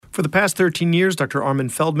For the past 13 years, Dr. Armin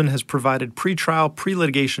Feldman has provided pretrial,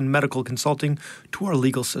 pre-litigation medical consulting to our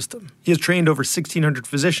legal system. He has trained over 1,600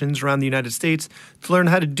 physicians around the United States to learn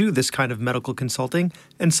how to do this kind of medical consulting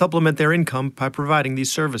and supplement their income by providing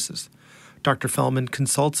these services. Dr. Feldman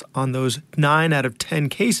consults on those 9 out of 10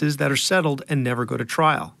 cases that are settled and never go to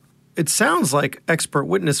trial. It sounds like expert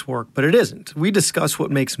witness work, but it isn't. We discuss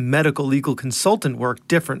what makes medical legal consultant work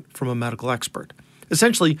different from a medical expert.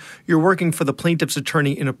 Essentially, you're working for the plaintiff's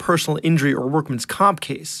attorney in a personal injury or workman's comp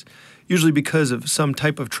case, usually because of some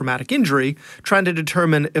type of traumatic injury, trying to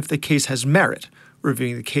determine if the case has merit,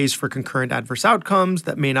 reviewing the case for concurrent adverse outcomes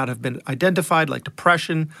that may not have been identified, like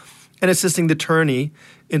depression, and assisting the attorney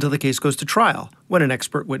until the case goes to trial, when an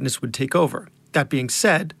expert witness would take over. That being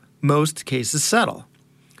said, most cases settle.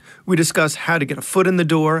 We discuss how to get a foot in the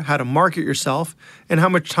door, how to market yourself, and how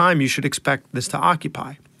much time you should expect this to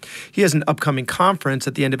occupy. He has an upcoming conference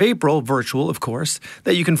at the end of April, virtual of course,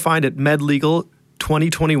 that you can find at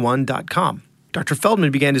medlegal2021.com. Dr.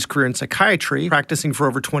 Feldman began his career in psychiatry, practicing for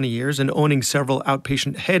over 20 years and owning several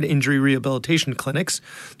outpatient head injury rehabilitation clinics,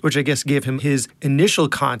 which I guess gave him his initial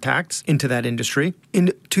contacts into that industry.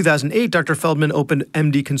 In 2008, Dr. Feldman opened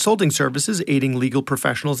MD Consulting Services, aiding legal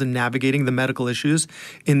professionals in navigating the medical issues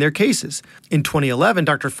in their cases. In 2011,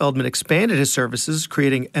 Dr. Feldman expanded his services,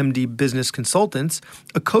 creating MD Business Consultants,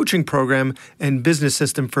 a coaching program and business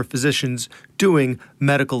system for physicians doing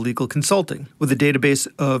medical legal consulting. With a database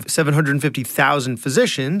of 750,000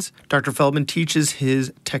 physicians, Dr. Feldman teaches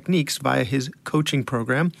his techniques via his coaching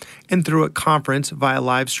program and through a conference via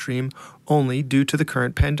live stream only due to the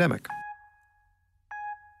current pandemic.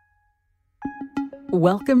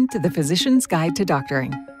 Welcome to the Physician's Guide to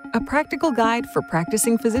Doctoring, a practical guide for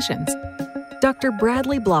practicing physicians. Dr.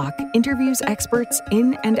 Bradley Block interviews experts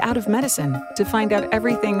in and out of medicine to find out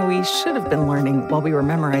everything we should have been learning while we were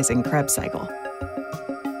memorizing Krebs cycle.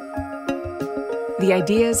 The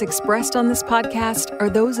ideas expressed on this podcast are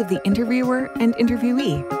those of the interviewer and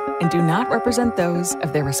interviewee and do not represent those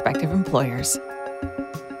of their respective employers.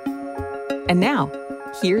 And now,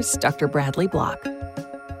 here's Dr. Bradley Block.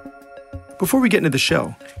 Before we get into the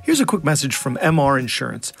show, here's a quick message from MR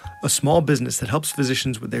Insurance, a small business that helps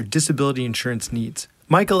physicians with their disability insurance needs.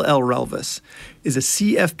 Michael L. Relvis is a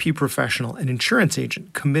CFP professional and insurance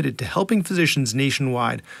agent committed to helping physicians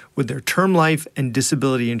nationwide with their term life and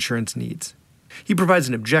disability insurance needs. He provides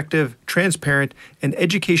an objective, transparent, and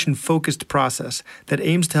education-focused process that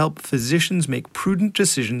aims to help physicians make prudent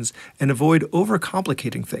decisions and avoid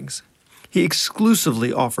overcomplicating things. He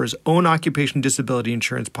exclusively offers own occupation disability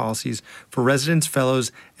insurance policies for residents,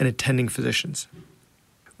 fellows, and attending physicians.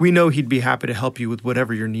 We know he'd be happy to help you with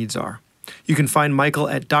whatever your needs are. You can find Michael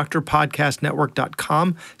at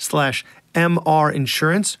drpodcastnetwork.com/MR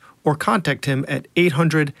Insurance or contact him at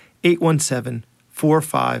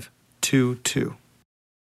 800-817-4522.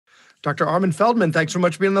 Dr. Armin Feldman, thanks so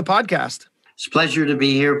much for being on the podcast. It's a pleasure to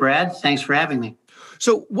be here, Brad. Thanks for having me.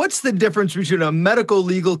 So what's the difference between a medical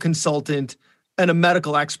legal consultant and a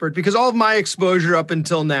medical expert? Because all of my exposure up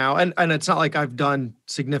until now, and it's not like I've done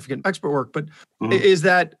significant expert work, but is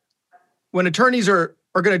that when attorneys are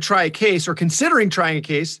going to try a case or considering trying a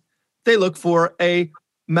case, they look for a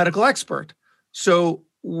medical expert. So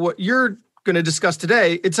what you're going to discuss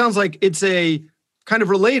today, it sounds like it's a kind of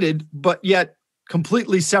related, but yet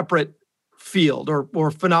completely separate field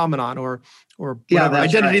or phenomenon or whatever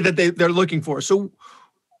identity right. that they're looking for. So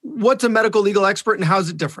what's a medical legal expert and how is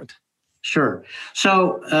it different? Sure.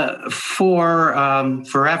 So for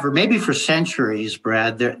forever, maybe for centuries,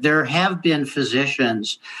 Brad, there have been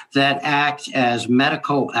physicians that act as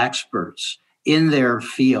medical experts in their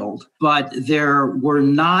field, but there were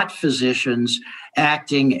not physicians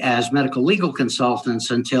acting as medical legal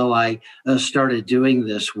consultants until I started doing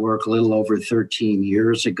this work a little over 13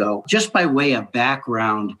 years ago. Just by way of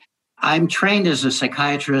background, I'm trained as a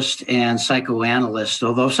psychiatrist and psychoanalyst,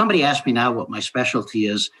 although if somebody asked me now what my specialty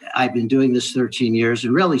is, I've been doing this 13 years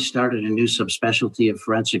and really started a new subspecialty of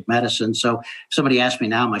forensic medicine. So if somebody asked me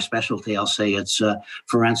now my specialty, I'll say it's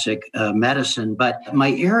forensic medicine. But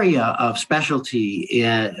my area of specialty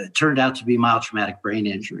turned out to be mild traumatic brain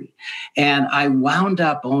injury. And I wound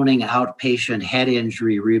up owning outpatient head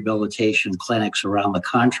injury rehabilitation clinics around the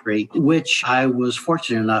country, which I was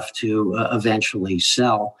fortunate enough to eventually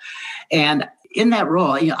sell. And in that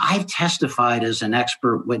role, I've testified as an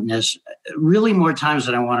expert witness really more times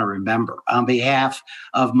than I want to remember on behalf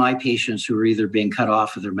of my patients who are either being cut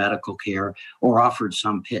off of their medical care or offered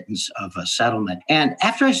some pittance of a settlement. And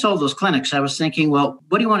after I sold those clinics, I was thinking, well,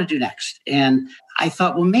 what do you want to do next? And I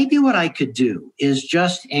thought, well, maybe what I could do is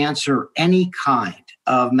just answer any kind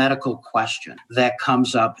of medical question that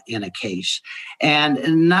comes up in a case.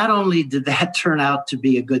 And not only did that turn out to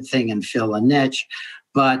be a good thing and fill a niche,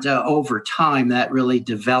 but over time, that really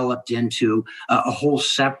developed into a whole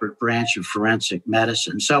separate branch of forensic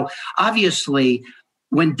medicine. So obviously,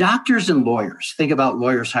 when doctors and lawyers think about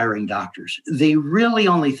lawyers hiring doctors, they really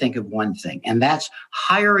only think of one thing, and that's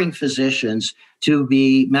hiring physicians to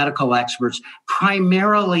be medical experts,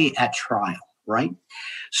 primarily at trial, right?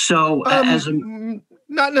 So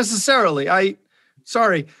not necessarily.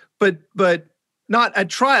 But not at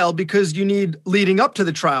trial, because you need leading up to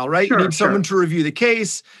the trial, right? Sure, you need someone to review the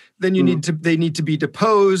case. Then they need to be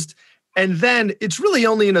deposed. And then it's really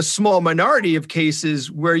only in a small minority of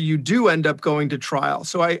cases where you do end up going to trial.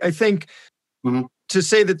 So I think to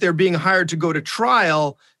say that they're being hired to go to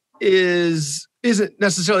trial isn't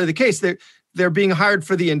necessarily the case. They're being hired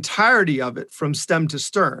for the entirety of it, from stem to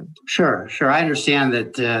stern. Sure. I understand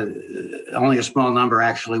that only a small number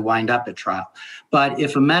actually wind up at trial. But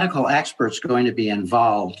if a medical expert's going to be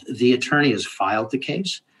involved, the attorney has filed the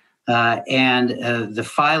case. And the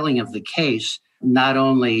filing of the case not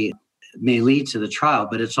only may lead to the trial,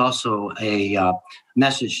 but it's also a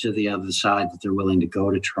message to the other side that they're willing to go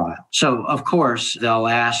to trial. So, of course, they'll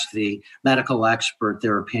ask the medical expert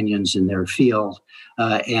their opinions in their field,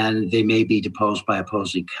 and they may be deposed by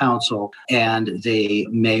opposing counsel, and they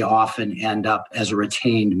may often end up as a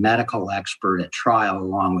retained medical expert at trial,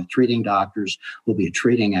 along with treating doctors will be a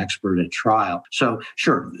treating expert at trial. So,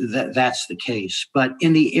 sure, that's the case. But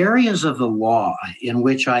in the areas of the law in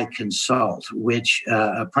which I consult, which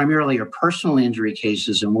primarily are personal injury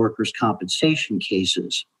cases and workers' compensation cases,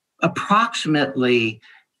 approximately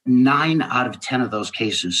 9 out of 10 of those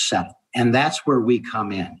cases settle. And that's where we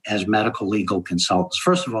come in as medical legal consultants.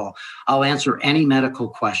 First of all, I'll answer any medical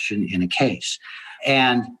question in a case.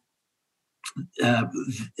 And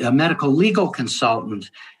a medical legal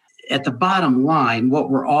consultant, at the bottom line,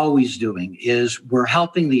 what we're always doing is we're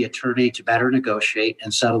helping the attorney to better negotiate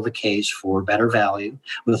and settle the case for better value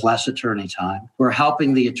with less attorney time. We're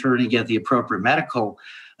helping the attorney get the appropriate medical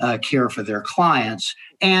care for their clients,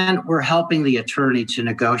 and we're helping the attorney to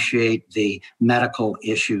negotiate the medical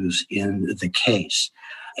issues in the case.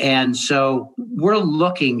 And so we're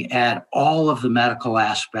looking at all of the medical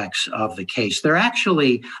aspects of the case. There are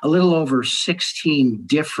actually a little over 16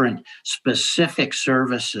 different specific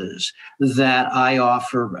services that I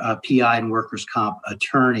offer PI and workers' comp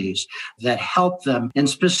attorneys that help them in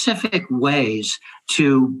specific ways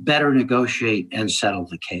to better negotiate and settle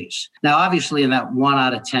the case. Now, obviously, in that 1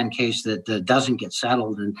 out of 10 case that doesn't get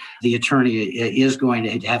settled and the attorney is going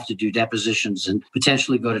to have to do depositions and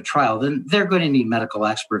potentially go to trial, then they're going to need medical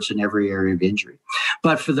experts in every area of injury.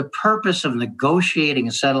 But for the purpose of negotiating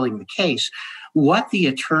and settling the case, what the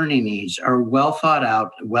attorney needs are well thought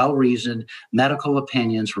out, well-reasoned medical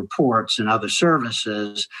opinions, reports, and other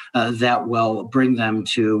services that will bring them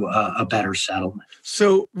to a better settlement.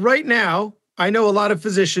 So right now, I know a lot of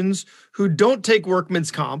physicians who don't take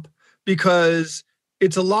workman's comp because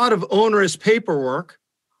it's a lot of onerous paperwork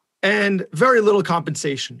and very little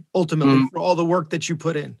compensation, ultimately, for all the work that you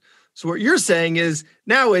put in. So what you're saying is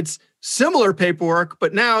now it's similar paperwork,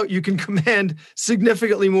 but now you can command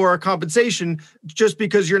significantly more compensation just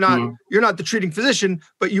because you're not the treating physician,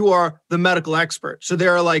 but you are the medical expert. So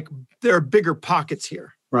there are bigger pockets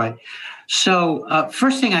here. Right. So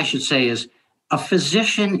first thing I should say is a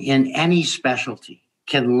physician in any specialty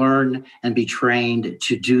can learn and be trained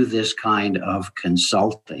to do this kind of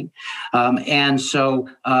consulting. And so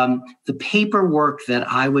the paperwork that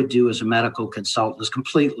I would do as a medical consultant is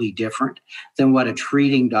completely different than what a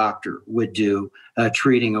treating doctor would do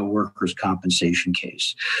treating a workers' compensation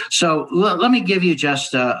case. So let me give you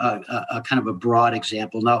just a kind of a broad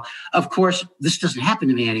example. Now, of course, this doesn't happen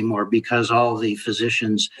to me anymore because all the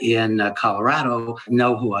physicians in Colorado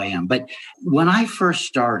know who I am. But when I first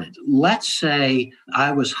started, let's say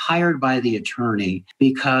I was hired by the attorney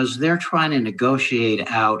because they're trying to negotiate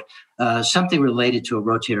out something related to a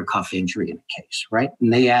rotator cuff injury in a case, right?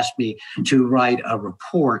 And they asked me to write a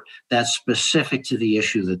report that's specific to the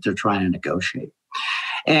issue that they're trying to negotiate.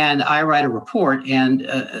 And I write a report, and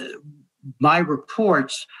my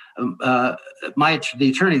reports, the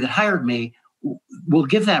attorney that hired me will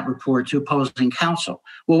give that report to opposing counsel.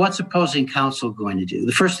 Well, what's opposing counsel going to do?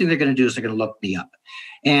 The first thing they're going to do is they're going to look me up.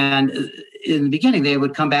 And in the beginning, they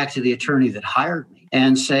would come back to the attorney that hired me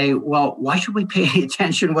and say, well, why should we pay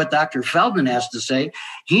attention to what Dr. Feldman has to say?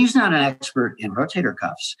 He's not an expert in rotator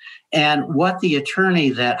cuffs. And what the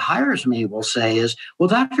attorney that hires me will say is, well,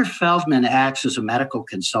 Dr. Feldman acts as a medical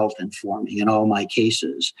consultant for me in all my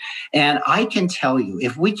cases. And I can tell you,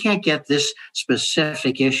 if we can't get this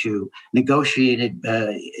specific issue negotiated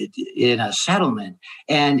in a settlement,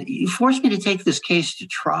 and you force me to take this case to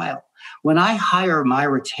trial, when I hire my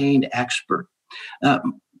retained expert,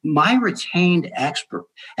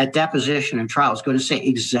 at deposition and trial is going to say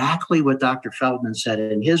exactly what Dr. Feldman said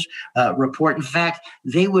in his report. In fact,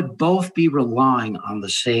 they would both be relying on the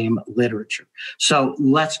same literature. So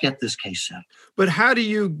let's get this case set. But how do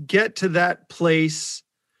you get to that place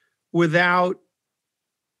without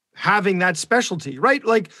having that specialty, right?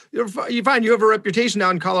 Like you find you have a reputation now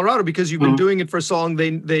in Colorado because you've been doing it for so long.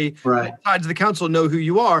 They right. sides of the council know who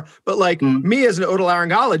you are. But like me as an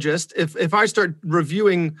otolaryngologist, if I start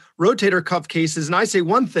reviewing rotator cuff cases and I say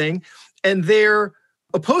one thing and their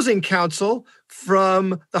opposing counsel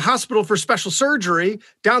from the Hospital for Special Surgery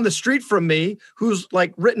down the street from me, who's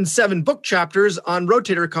like written 7 book chapters on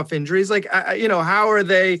rotator cuff injuries, like,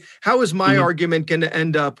 how is my argument going to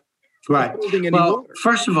end up? Right. Well,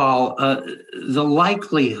 first of all, the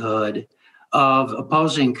likelihood of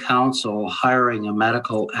opposing counsel hiring a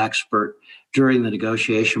medical expert during the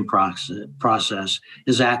negotiation process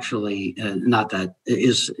is actually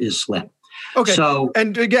is slim. Okay. So,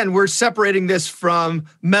 and again, we're separating this from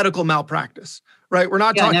medical malpractice, right? We're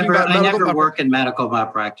not talking about medical malpractice. I never work in medical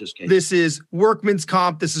malpractice cases. This is workman's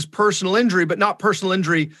comp. This is personal injury, but not personal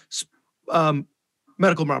injury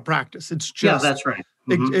medical malpractice. It's just that's right.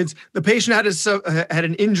 It's the patient had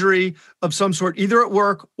an injury of some sort, either at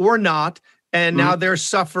work or not, and now they're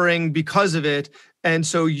suffering because of it. And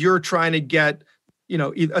so you're trying to get,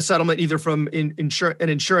 a settlement either from an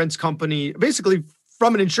insurance company, basically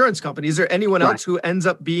from an insurance company. Is there anyone else who ends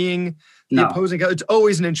up being the opposing? It's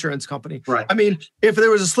always an insurance company. Right. I mean, if there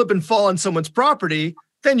was a slip and fall on someone's property,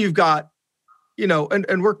 then you've got,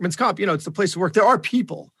 and workman's comp, it's the place to work. There are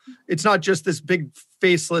people. It's not just this big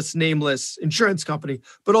faceless, nameless insurance company,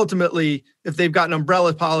 but ultimately, if they've got an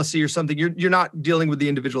umbrella policy or something, you're not dealing with the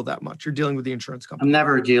individual that much. You're dealing with the insurance company. I'm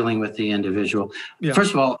never dealing with the individual. Yeah.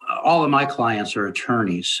 First of all of my clients are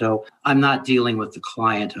attorneys, so I'm not dealing with the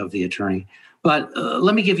client of the attorney. But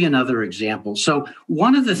let me give you another example. So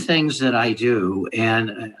one of the things that I do,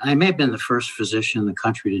 and I may have been the first physician in the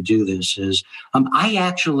country to do this, is I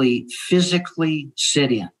actually physically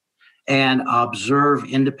sit in and observe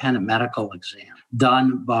independent medical exams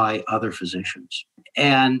done by other physicians.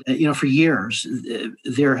 And, for years,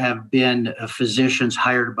 there have been physicians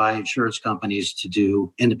hired by insurance companies to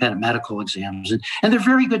do independent medical exams. And they're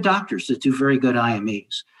very good doctors that do very good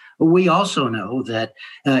IMEs. We also know that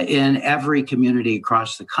in every community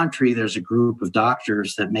across the country, there's a group of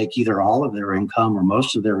doctors that make either all of their income or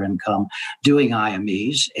most of their income doing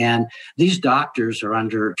IMEs. And these doctors are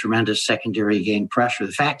under tremendous secondary gain pressure.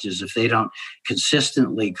 The fact is, if they don't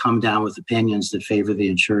consistently come down with opinions that favor the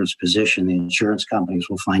insurance position, the insurance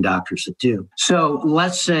companies will find doctors that do. So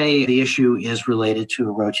let's say the issue is related to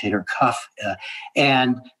a rotator cuff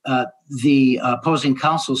and the opposing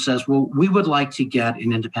counsel says, well, we would like to get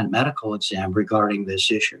an independent medical exam regarding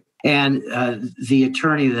this issue. And the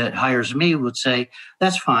attorney that hires me would say,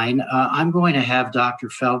 that's fine. I'm going to have Dr.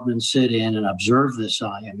 Feldman sit in and observe this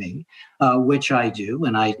IME, which I do.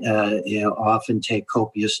 And I often take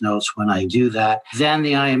copious notes when I do that. Then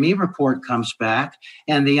the IME report comes back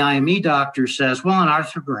and the IME doctor says, well, an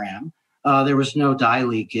arthrogram, there was no dye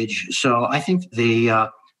leakage. So I think the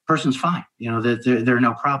person's fine, that there are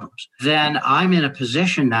no problems. Then I'm in a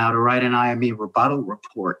position now to write an IME rebuttal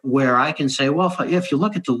report where I can say, well, if you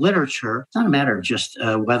look at the literature, it's not a matter of just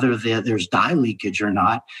whether there's dye leakage or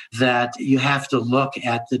not, that you have to look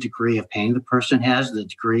at the degree of pain the person has, the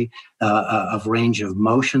degree of range of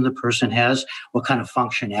motion the person has, what kind of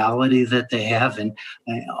functionality that they have. And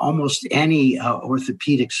almost any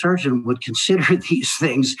orthopedic surgeon would consider these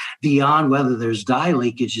things beyond whether there's dye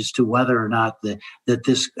leakage as to whether or not that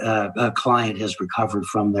this client has recovered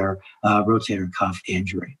from their rotator cuff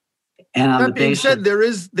injury. And on that being said, there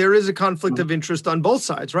is a conflict of interest on both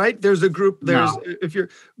sides, right? There's a group. If you're,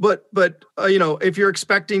 if you're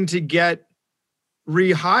expecting to get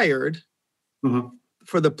rehired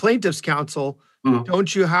for the plaintiff's counsel,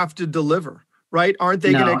 don't you have to deliver? Right? Aren't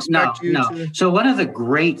they going to expect you to? So one of the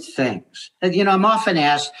great things, I'm often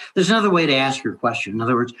asked, there's another way to ask your question. In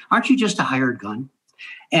other words, aren't you just a hired gun?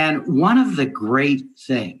 And one of the great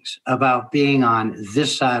things about being on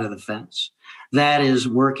this side of the fence, that is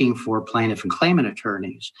working for plaintiff and claimant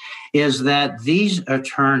attorneys, is that these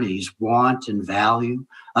attorneys want and value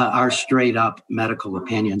our straight up medical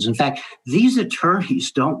opinions. In fact, these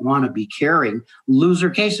attorneys don't want to be carrying loser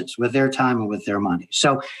cases with their time and with their money.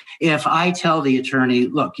 So if I tell the attorney,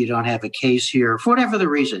 look, you don't have a case here for whatever the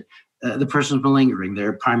reason, the person's malingering,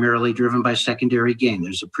 they're primarily driven by secondary gain,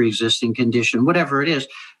 there's a pre-existing condition, whatever it is,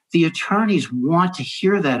 the attorneys want to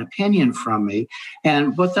hear that opinion from me.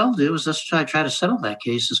 And what they'll do is just try to settle that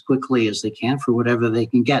case as quickly as they can for whatever they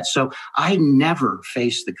can get. So I never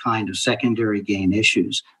face the kind of secondary gain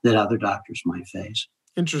issues that other doctors might face.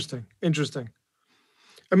 Interesting.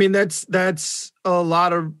 I mean, that's a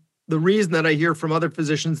lot of the reason that I hear from other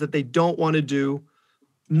physicians that they don't want to do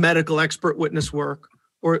medical expert witness work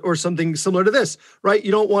or something similar to this, right?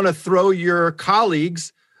 You don't want to throw your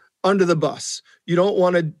colleagues under the bus. You don't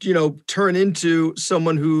want to, turn into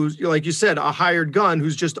someone who's, like you said, a hired gun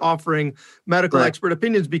who's just offering medical expert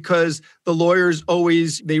opinions, because the lawyers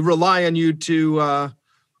they rely on you to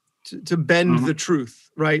bend the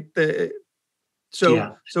truth, right?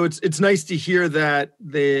 So it's nice to hear that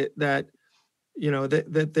they're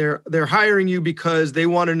hiring you because they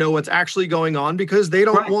want to know what's actually going on, because they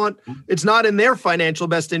don't want, it's not in their financial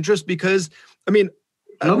best interest, because, I mean,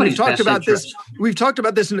 we've talked about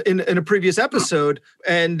this in a previous episode,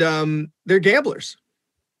 and they're gamblers.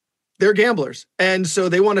 And so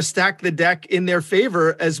they want to stack the deck in their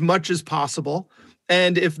favor as much as possible.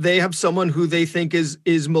 And if they have someone who they think is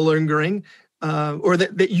malingering, or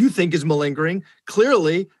that you think is malingering,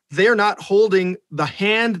 clearly they're not holding the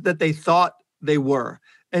hand that they thought they were.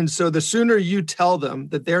 And so the sooner you tell them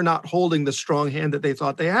that they're not holding the strong hand that they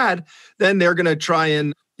thought they had, then they're going to try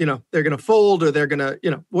and, they're going to fold, or they're going to,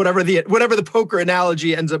 whatever the poker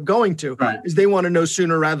analogy ends up going to, is they want to know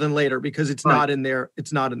sooner rather than later, because it's not in their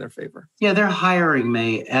favor. Yeah, they're hiring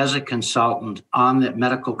me as a consultant,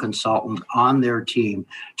 medical consultant on their team,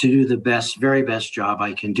 to do the very best job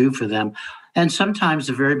I can do for them. And sometimes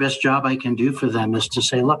the very best job I can do for them is to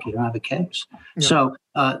say, look, you don't have a case. Yeah. So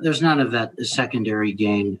there's none of that secondary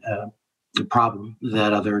gain problem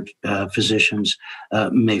that other physicians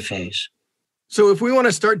may face. So if we want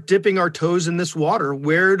to start dipping our toes in this water,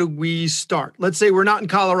 where do we start? Let's say we're not in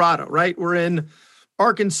Colorado, right? We're in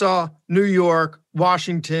Arkansas, New York,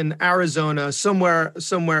 Washington, Arizona, somewhere.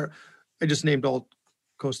 I just named all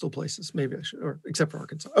coastal places. Maybe I should, or except for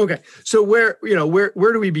Arkansas. Okay. So where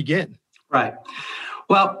do we begin? Right.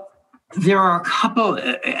 Well, there are a couple,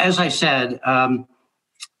 as I said,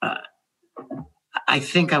 I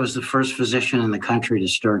think I was the first physician in the country to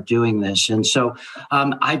start doing this. And so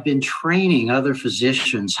I've been training other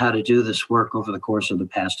physicians how to do this work over the course of the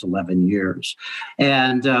past 11 years.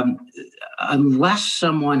 And unless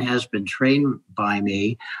someone has been trained by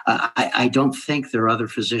me, I don't think there are other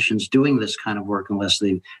physicians doing this kind of work unless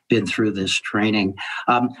they've been through this training.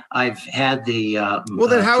 I've had the... well,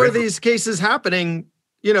 then how are these cases happening?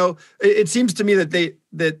 It seems to me that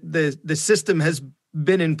the system has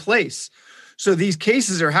been in place. So these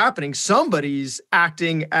cases are happening. Somebody's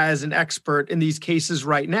acting as an expert in these cases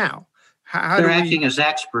right now. They're acting as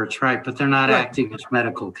experts, right? But they're not acting as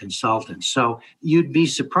medical consultants. So you'd be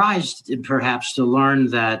surprised, perhaps, to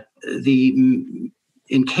learn that in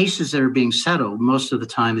cases that are being settled, most of the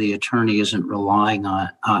time the attorney isn't relying on,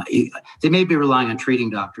 they may be relying on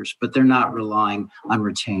treating doctors, but they're not relying on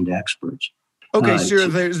retained experts. Okay, so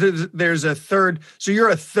there's a third. So you're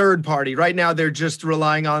a third party. Right now, they're just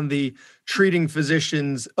relying on the treating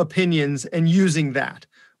physician's opinions and using that,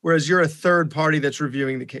 whereas you're a third party that's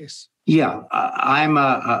reviewing the case. Yeah, I'm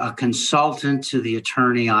a consultant to the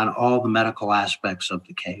attorney on all the medical aspects of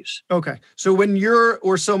the case. Okay, so when you're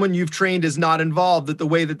or someone you've trained is not involved, that the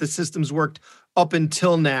way that the system's worked up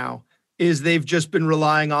until now is they've just been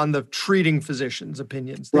relying on the treating physician's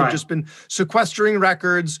opinions. They've just been sequestering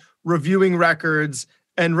records, reviewing records,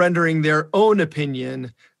 and rendering their own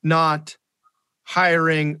opinion, not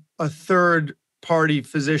hiring a third-party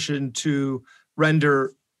physician to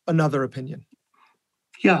render another opinion.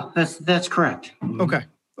 Yeah, that's correct. Okay.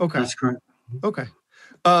 That's correct. Okay.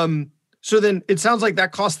 So then it sounds like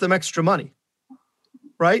that costs them extra money,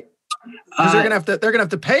 right? Because they're gonna have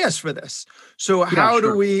to pay us for this. So how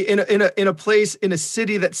do we in a place, in a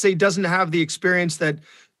city that say doesn't have the experience that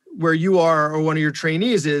where you are or one of your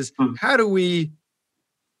trainees is, how do we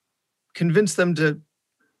convince them to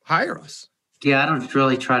hire us? Yeah, I don't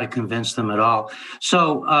really try to convince them at all.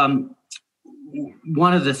 So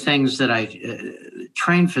one of the things that I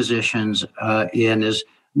train physicians in is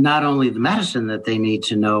not only the medicine that they need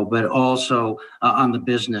to know, but also on the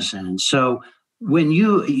business end. So when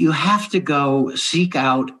you have to go seek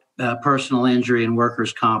out personal injury and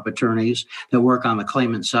workers' comp attorneys that work on the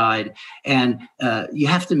claimant side. And you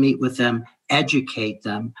have to meet with them, educate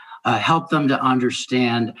them, help them to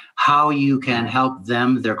understand how you can help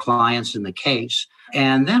them, their clients in the case.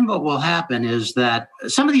 And then what will happen is that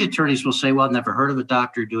some of the attorneys will say, well, I've never heard of a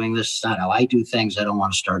doctor doing this. It's not how I do things. I don't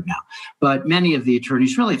want to start now. But many of the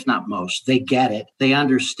attorneys, really, if not most, they get it. They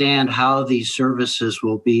understand how these services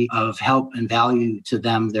will be of help and value to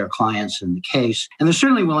them, their clients in the case. And they're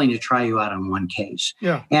certainly willing to try you out on one case.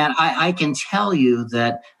 Yeah. And I can tell you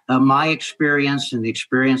that my experience and the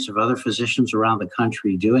experience of other physicians around the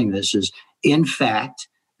country doing this is, in fact,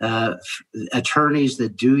 attorneys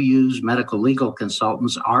that do use medical legal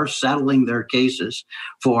consultants are settling their cases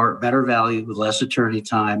for better value with less attorney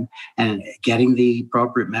time and getting the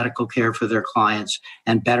appropriate medical care for their clients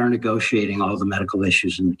and better negotiating all the medical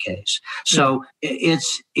issues in the case. So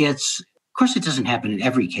it's of course, it doesn't happen in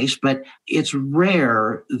every case, but it's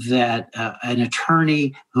rare that an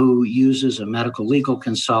attorney who uses a medical legal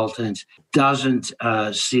consultant doesn't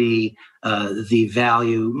see the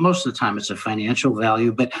value. Most of the time, it's a financial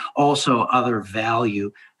value, but also other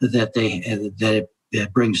value that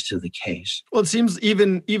it brings to the case. Well, it seems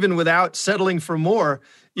even without settling for more,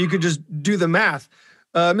 you could just do the math.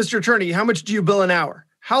 Mr. Attorney, how much do you bill an hour?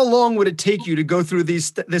 How long would it take you to go through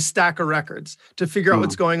this stack of records to figure out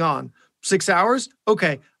what's going on? 6 hours?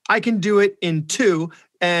 Okay, I can do it in 2,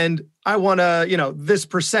 and I want to, this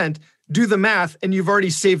percent, do the math, and you've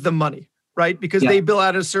already saved them money, right? Because they bill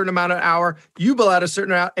out a certain amount an hour, you bill out a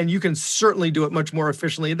certain amount, and you can certainly do it much more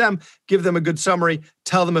efficiently than them, give them a good summary,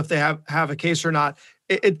 tell them if they have a case or not.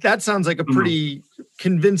 That sounds like a pretty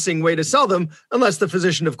convincing way to sell them, unless the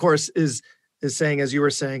physician, of course, is saying, as you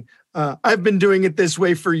were saying, I've been doing it this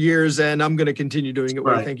way for years, and I'm going to continue doing it.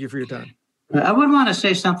 Well, thank you for your time. I would want to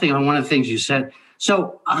say something on one of the things you said.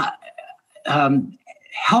 So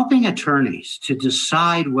helping attorneys to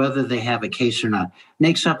decide whether they have a case or not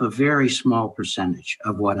makes up a very small percentage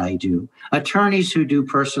of what I do. Attorneys who do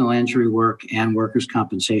personal injury work and workers'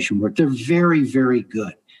 compensation work, they're very, very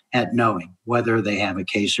good at knowing whether they have a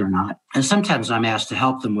case or not. And sometimes I'm asked to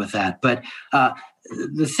help them with that. But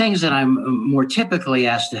the things that I'm more typically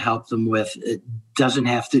asked to help them with doesn't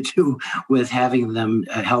have to do with having them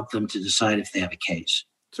help them to decide if they have a case.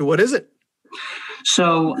 So what is it?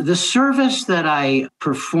 So the service that I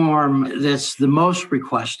perform that's the most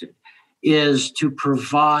requested is to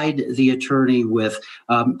provide the attorney with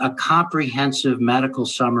a comprehensive medical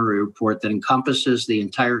summary report that encompasses the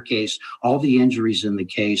entire case, all the injuries in the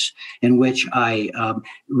case, in which I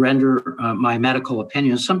render my medical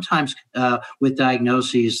opinions, sometimes with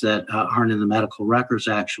diagnoses that aren't in the medical records,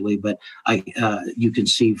 actually, but you can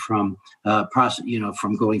see from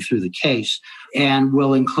from going through the case, and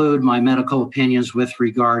will include my medical opinions with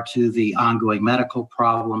regard to the ongoing medical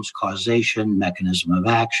problems, causation, mechanism of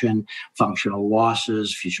action, functional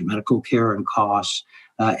losses, future medical care and costs,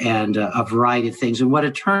 and a variety of things. And what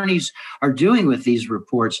attorneys are doing with these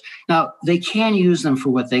reports, now they can use them for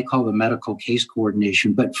what they call the medical case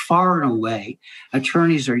coordination, but far and away,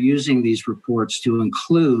 attorneys are using these reports to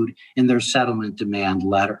include in their settlement demand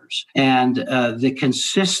letters. And the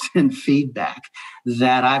consistent feedback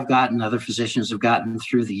that I've gotten, other physicians have gotten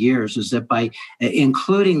through the years, is that by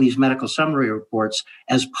including these medical summary reports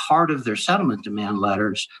as part of their settlement demand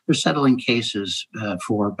letters, they're settling cases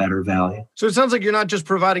for better value. So it sounds like you're not just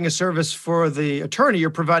providing a service for the attorney, you're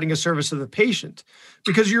providing a service to the patient,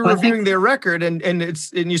 because you're reviewing their record and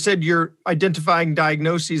you said you're identifying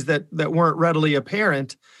diagnoses that weren't readily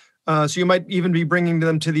apparent. So you might even be bringing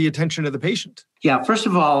them to the attention of the patient. Yeah, first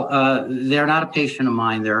of all, they're not a patient of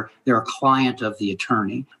mine. They're a client of the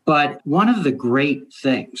attorney. But one of the great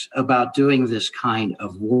things about doing this kind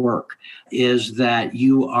of work is that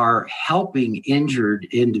you are helping injured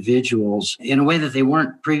individuals in a way that they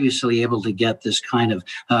weren't previously able to get this kind of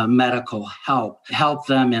medical help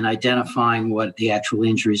them in identifying what the actual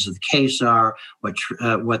injuries of the case are, what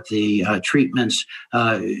treatments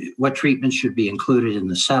should be included in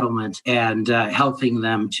the settlement, and helping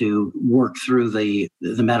them to work through the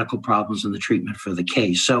medical problems and the treatment for the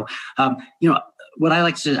case. So, what I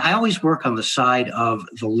like to say is I always work on the side of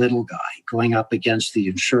the little guy going up against the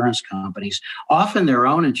insurance companies, often their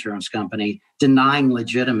own insurance company, denying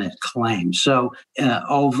legitimate claims. So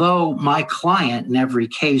although my client in every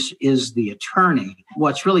case is the attorney,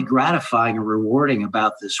 what's really gratifying and rewarding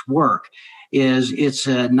about this work is it's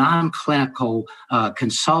a non-clinical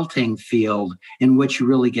consulting field in which you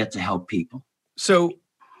really get to help people. So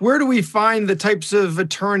where do we find the types of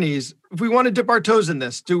attorneys? If we want to dip our toes in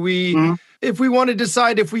this, if we want to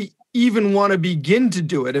decide if we even want to begin to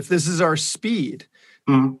do it, if this is our speed,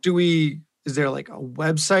 do we Is there like a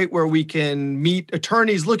website where we can meet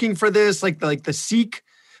attorneys looking for this, like the Seek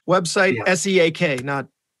website, Yeah. SEAK, not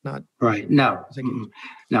Right. No.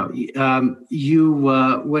 No. You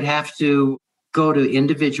would have to go to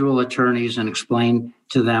individual attorneys and explain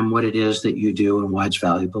to them what it is that you do and why it's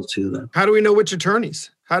valuable to them. How do we know which attorneys?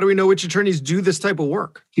 How do we know which attorneys do this type of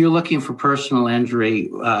work? You're looking for personal injury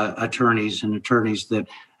attorneys and attorneys that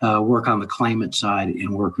work on the claimant side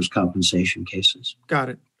in workers' compensation cases. Got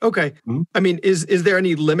it. Okay. Mhm. I mean, is there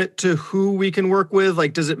any limit to who we can work with?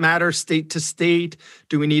 Like, does it matter state to state?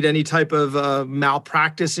 Do we need any type of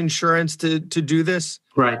malpractice insurance to do this?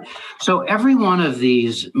 Right. So every one of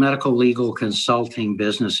these medical legal consulting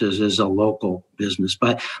businesses is a local business.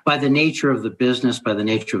 But by the nature of the business, by the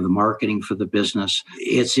nature of the marketing for the business,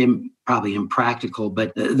 it's probably impractical,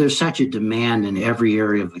 but there's such a demand in every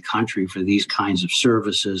area of the country for these kinds of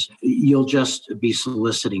services. You'll just be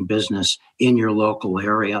soliciting business in your local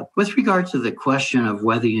area. With regard to the question of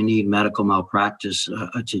whether you need medical malpractice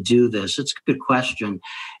to do this, it's a good question.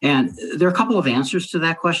 And there are a couple of answers to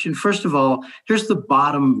that question. First of all, here's the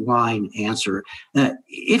bottom line answer.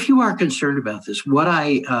 If you are concerned about this, what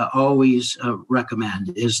I always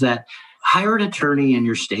recommend is that hire an attorney in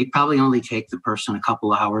your state, probably only take the person a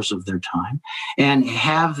couple hours of their time, and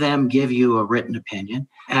have them give you a written opinion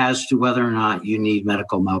as to whether or not you need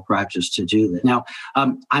medical malpractice to do that. Now,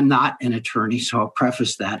 I'm not an attorney, so I'll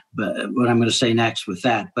preface that, but what I'm going to say next with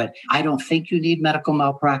that. But I don't think you need medical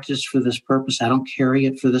malpractice for this purpose. I don't carry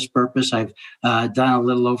it for this purpose. I've done a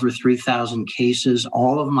little over 3,000 cases.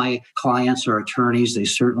 All of my clients are attorneys. They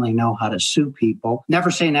certainly know how to sue people.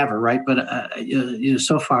 Never say never, right? But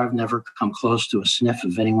so far, I've never come close to a sniff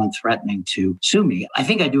of anyone threatening to sue me. I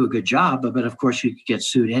think I do a good job, but of course you could get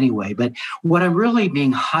sued anyway. But what I'm really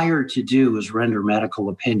being hired to do is render medical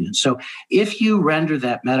opinions. So if you render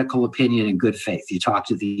that medical opinion in good faith, you talk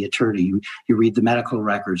to the attorney, you read the medical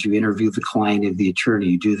records, you interview the client of the attorney,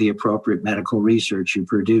 you do the appropriate medical research, you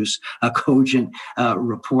produce a cogent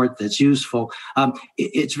report that's useful,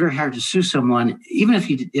 it's very hard to sue someone, even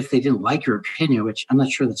if they didn't like your opinion, which I'm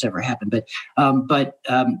not sure that's ever happened,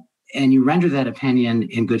 and you render that opinion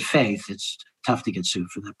in good faith, it's tough to get sued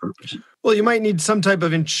for that purpose. Well, you might need some type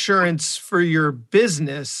of insurance for your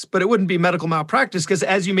business, but it wouldn't be medical malpractice because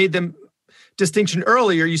as you made the distinction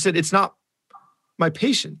earlier, you said it's not my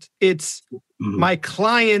patient, it's my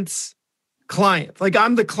client's client. Like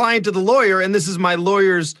I'm the client of the lawyer and this is my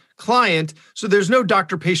lawyer's client. So there's no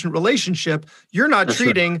doctor-patient relationship. You're not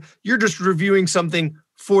treating, right. You're just reviewing something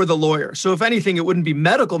for the lawyer. So if anything, it wouldn't be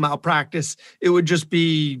medical malpractice. It would just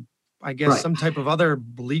be, I guess, right. Some type of other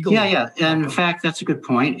legal. Yeah. And in fact, that's a good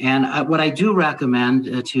point. And what I do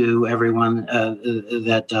recommend to everyone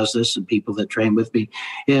that does this and people that train with me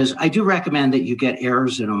is I do recommend that you get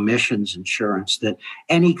errors and omissions insurance that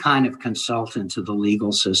any kind of consultant to the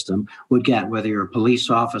legal system would get, whether you're a police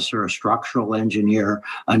officer, a structural engineer,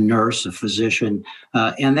 a nurse, a physician,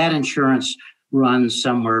 and that insurance runs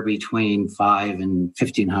somewhere between $500 and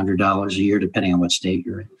 $1,500 a year, depending on what state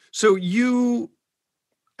you're in. So you,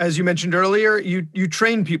 as you mentioned earlier, you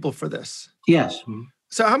train people for this. Yes.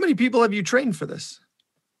 So how many people have you trained for this?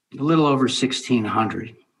 A little over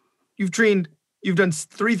 1,600. You've done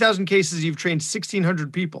 3,000 cases. You've trained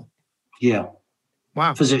 1,600 people. Yeah.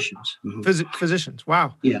 Wow. Physicians. Physicians.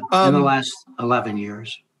 Wow. Yeah. In the last 11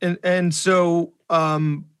 years. And so how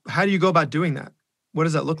do you go about doing that? What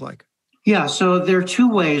does that look like? Yeah, so there are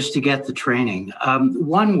two ways to get the training.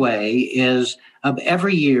 One way is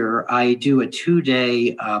every year I do a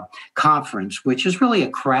 2-day conference, which is really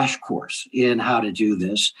a crash course in how to do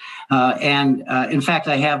this. And in fact,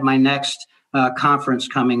 I have my next conference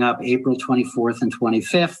coming up April 24th and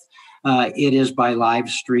 25th. It is by live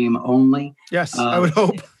stream only. Yes, I would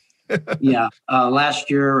hope. Yeah. Last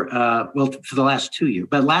year, for the last 2 years,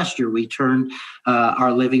 but last year we turned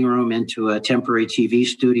our living room into a temporary TV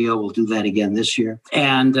studio. We'll do that again this year.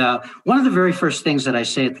 And one of the very first things that I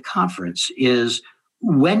say at the conference is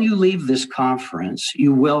when you leave this conference,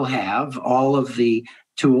 you will have all of the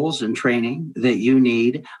tools and training that you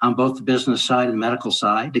need on both the business side and the medical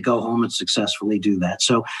side to go home and successfully do that.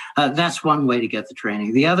 So that's one way to get the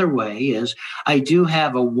training. The other way is I do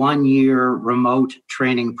have a 1-year remote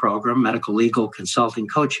training program, medical legal consulting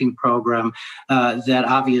coaching program that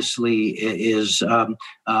obviously is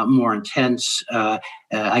more intense.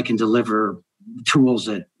 I can deliver tools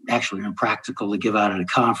that actually are impractical to give out at a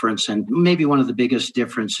conference. And maybe one of the biggest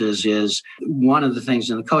differences is one of the things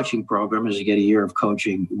in the coaching program is you get a year of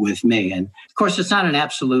coaching with me. And of course, it's not an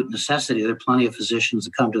absolute necessity. There are plenty of physicians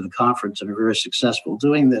that come to the conference and are very successful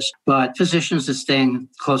doing this. But physicians that stay in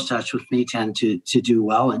close touch with me tend to do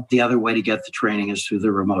well. And the other way to get the training is through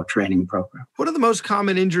the remote training program. What are the most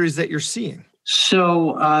common injuries that you're seeing?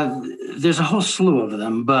 So there's a whole slew of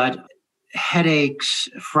them, but headaches,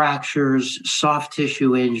 fractures, soft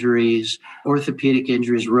tissue injuries, orthopedic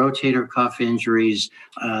injuries, rotator cuff injuries,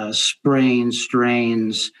 sprains,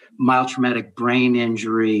 strains, mild traumatic brain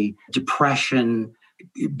injury, depression.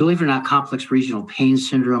 Believe it or not, complex regional pain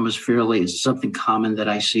syndrome is something common that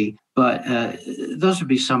I see. But those would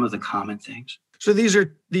be some of the common things. So these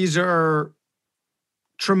are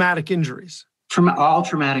traumatic injuries. All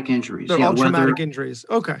traumatic injuries. They're all traumatic injuries.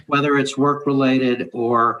 Okay. Whether it's work-related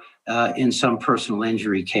or in some personal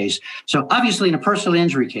injury case. So obviously in a personal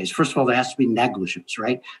injury case, first of all, there has to be negligence,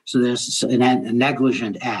 right? So there's a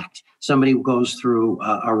negligent act. Somebody goes through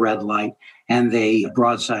a red light and they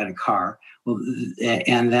broadside a car. Well,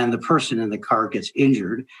 and then the person in the car gets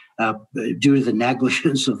injured due to the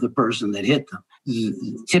negligence of the person that hit them.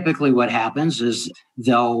 Typically what happens is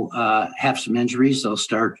they'll have some injuries. They'll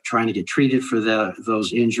start trying to get treated for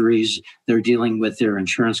those injuries. They're dealing with their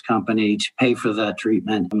insurance company to pay for the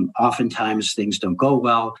treatment. Oftentimes things don't go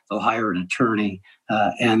well. They'll hire an attorney,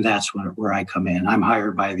 and that's where I come in. I'm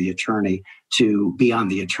hired by the attorney to be on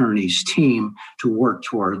the attorney's team to work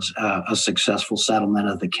towards a successful settlement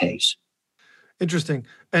of the case. Interesting.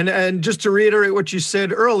 And just to reiterate what you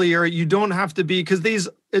said earlier, you don't have to be, because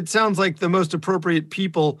it sounds like the most appropriate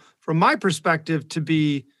people from my perspective to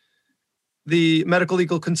be the medical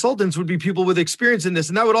legal consultants would be people with experience in this.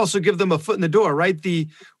 And that would also give them a foot in the door, right? The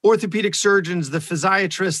orthopedic surgeons, the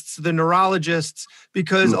physiatrists, the neurologists,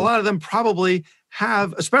 because a lot of them probably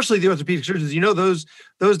have, especially the orthopedic surgeons,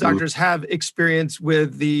 those doctors have experience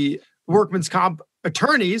with the workman's comp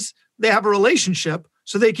attorneys. They have a relationship.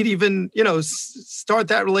 So they could even, start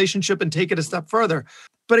that relationship and take it a step further.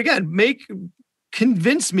 But again,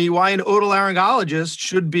 convince me why an otolaryngologist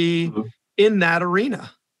should be in that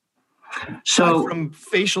arena. So from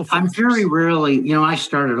facial I'm very rarely, I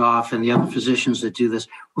started off, and the other physicians that do this,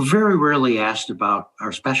 we're very rarely asked about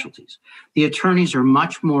our specialties. The attorneys are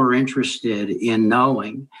much more interested in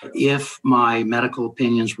knowing if my medical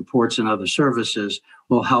opinions, reports, and other services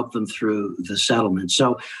will help them through the settlement.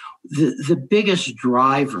 So the biggest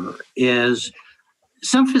driver is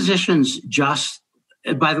some physicians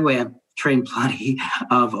by the way, I've trained plenty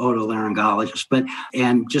of otolaryngologists,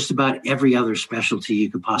 and just about every other specialty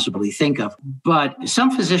you could possibly think of. But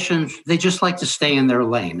some physicians, they just like to stay in their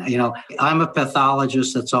lane. I'm a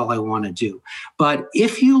pathologist, that's all I want to do. But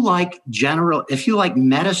if you like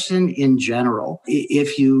medicine in general,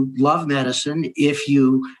 if you love medicine, if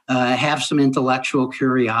you have some intellectual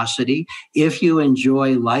curiosity, if you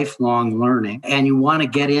enjoy lifelong learning, and you want to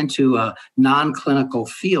get into a non-clinical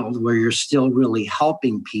field where you're still really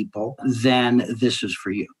helping people, then this is for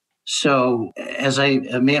you. So as I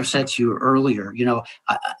may have said to you earlier,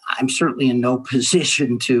 I'm certainly in no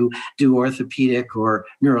position to do orthopedic or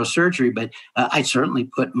neurosurgery, but I certainly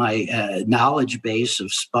put my knowledge base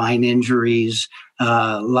of spine injuries,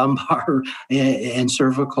 lumbar and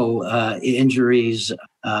cervical injuries,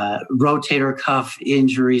 rotator cuff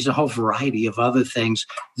injuries, a whole variety of other things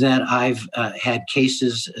that I've had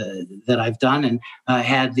cases that I've done and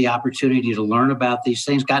had the opportunity to learn about these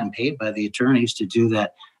things, gotten paid by the attorneys to do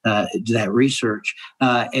that research.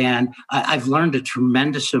 And I've learned a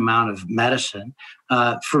tremendous amount of medicine.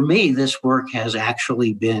 For me, this work has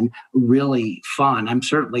actually been really fun. I'm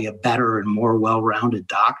certainly a better and more well-rounded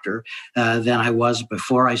doctor than I was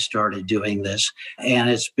before I started doing this. And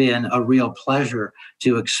it's been a real pleasure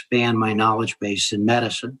to expand my knowledge base in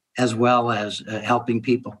medicine as well as helping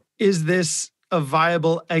people. Is this a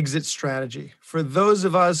viable exit strategy for those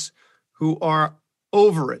of us who are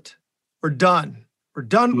over it? We're done. We're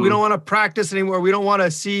done. We don't want to practice anymore. We don't want to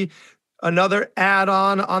see another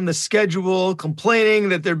add-on on the schedule complaining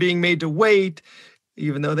that they're being made to wait,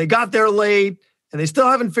 even though they got there late and they still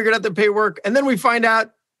haven't figured out their paperwork. And then we find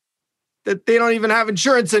out that they don't even have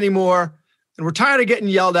insurance anymore and we're tired of getting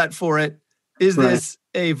yelled at for it. Is this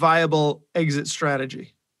a viable exit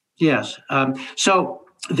strategy? Yes. So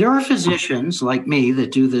there are physicians like me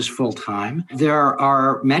that do this full time. There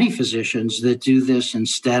are many physicians that do this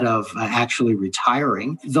instead of actually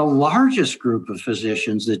retiring. The largest group of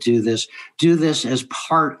physicians that do this as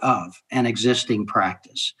part of an existing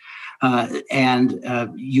practice.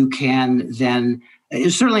 And you can then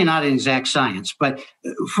It's certainly not an exact science, but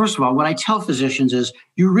first of all, what I tell physicians is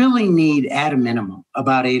you really need, at a minimum,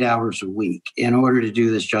 about 8 hours a week in order to do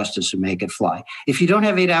this justice and make it fly. If you don't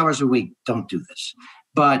have 8 hours a week, don't do this.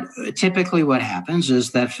 But typically what happens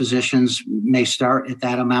is that physicians may start at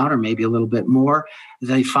that amount or maybe a little bit more.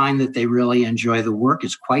 They find that they really enjoy the work.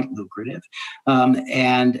 It's quite lucrative.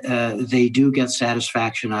 And they do get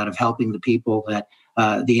satisfaction out of helping the people that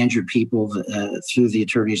the injured people through the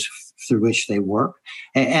attorneys through which they work,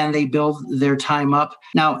 and they build their time up.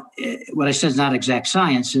 Now, what I said is not exact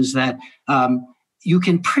science, is that you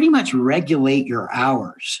can pretty much regulate your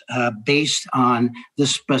hours based on the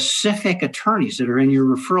specific attorneys that are in your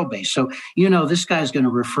referral base. So, this guy's going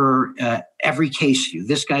to refer every case to you.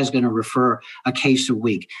 This guy's going to refer a case a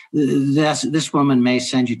week. This woman may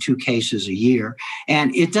send you 2 cases a year.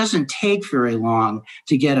 And it doesn't take very long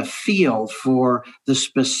to get a feel for the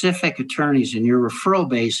specific attorneys in your referral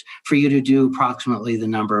base for you to do approximately the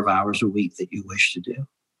number of hours a week that you wish to do.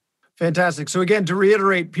 Fantastic. So again, to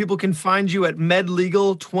reiterate, people can find you at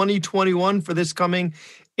MedLegal 2021 for this coming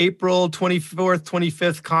April 24th,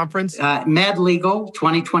 25th conference.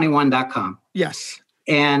 MedLegal2021.com. Yes.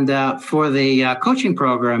 And for the coaching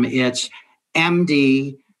program, it's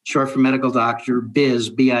MD, short for medical doctor, Biz,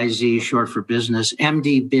 B-I-Z, short for business,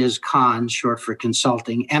 MD BizCon, short for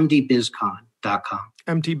consulting, MDBizCon.com.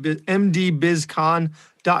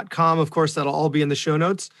 MDBizCon.com. Of course, that'll all be in the show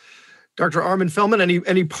notes. Dr. Armin Feldman,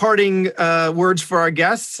 any parting words for our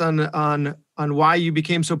guests on why you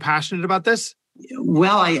became so passionate about this?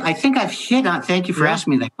 Well, I think I've hit on, thank you for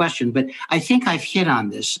asking me that question, but I think I've hit on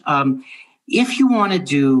this. If you want to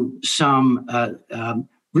do some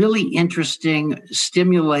really interesting,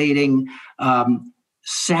 stimulating,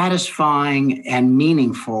 satisfying, and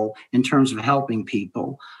meaningful in terms of helping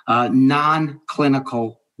people,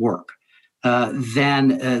 non-clinical work,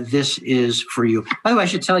 then this is for you. By the way, I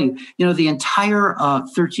should tell you, the entire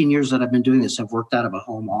 13 years that I've been doing this, I've worked out of a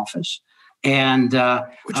home office. And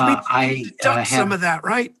which means I deduct some of that,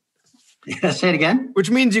 right? Say it again? Which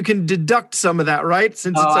means you can deduct some of that, right?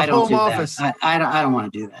 Since it's a home office. I don't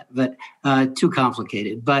want to do that, but too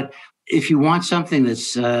complicated. But if you want something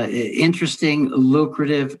that's interesting,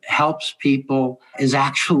 lucrative, helps people, is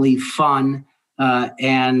actually fun,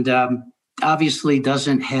 and obviously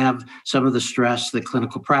doesn't have some of the stress that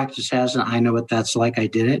clinical practice has, and I know what that's like, I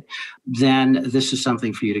did it, then this is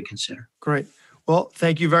something for you to consider. Great. Well,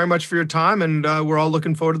 thank you very much for your time, and we're all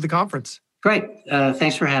looking forward to the conference. Great.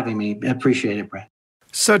 Thanks for having me. I appreciate it, Brad.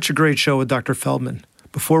 Such a great show with Dr. Feldman.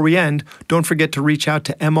 Before we end, don't forget to reach out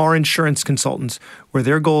to MR Insurance Consultants, where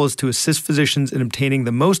their goal is to assist physicians in obtaining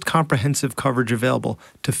the most comprehensive coverage available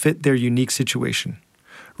to fit their unique situation.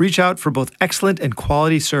 Reach out for both excellent and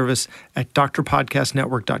quality service at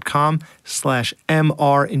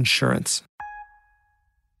drpodcastnetwork.com/MR Insurance.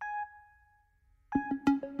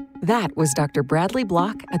 That was Dr. Bradley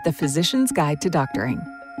Block at the Physician's Guide to Doctoring.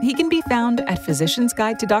 He can be found at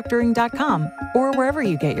physiciansguidetodoctoring.com or wherever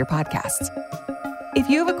you get your podcasts. If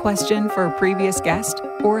you have a question for a previous guest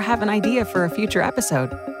or have an idea for a future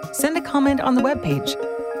episode, send a comment on the webpage.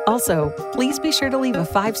 Also, please be sure to leave a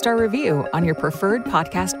 5-star review on your preferred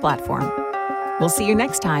podcast platform. We'll see you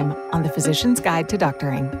next time on the Physician's Guide to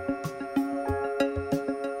Doctoring.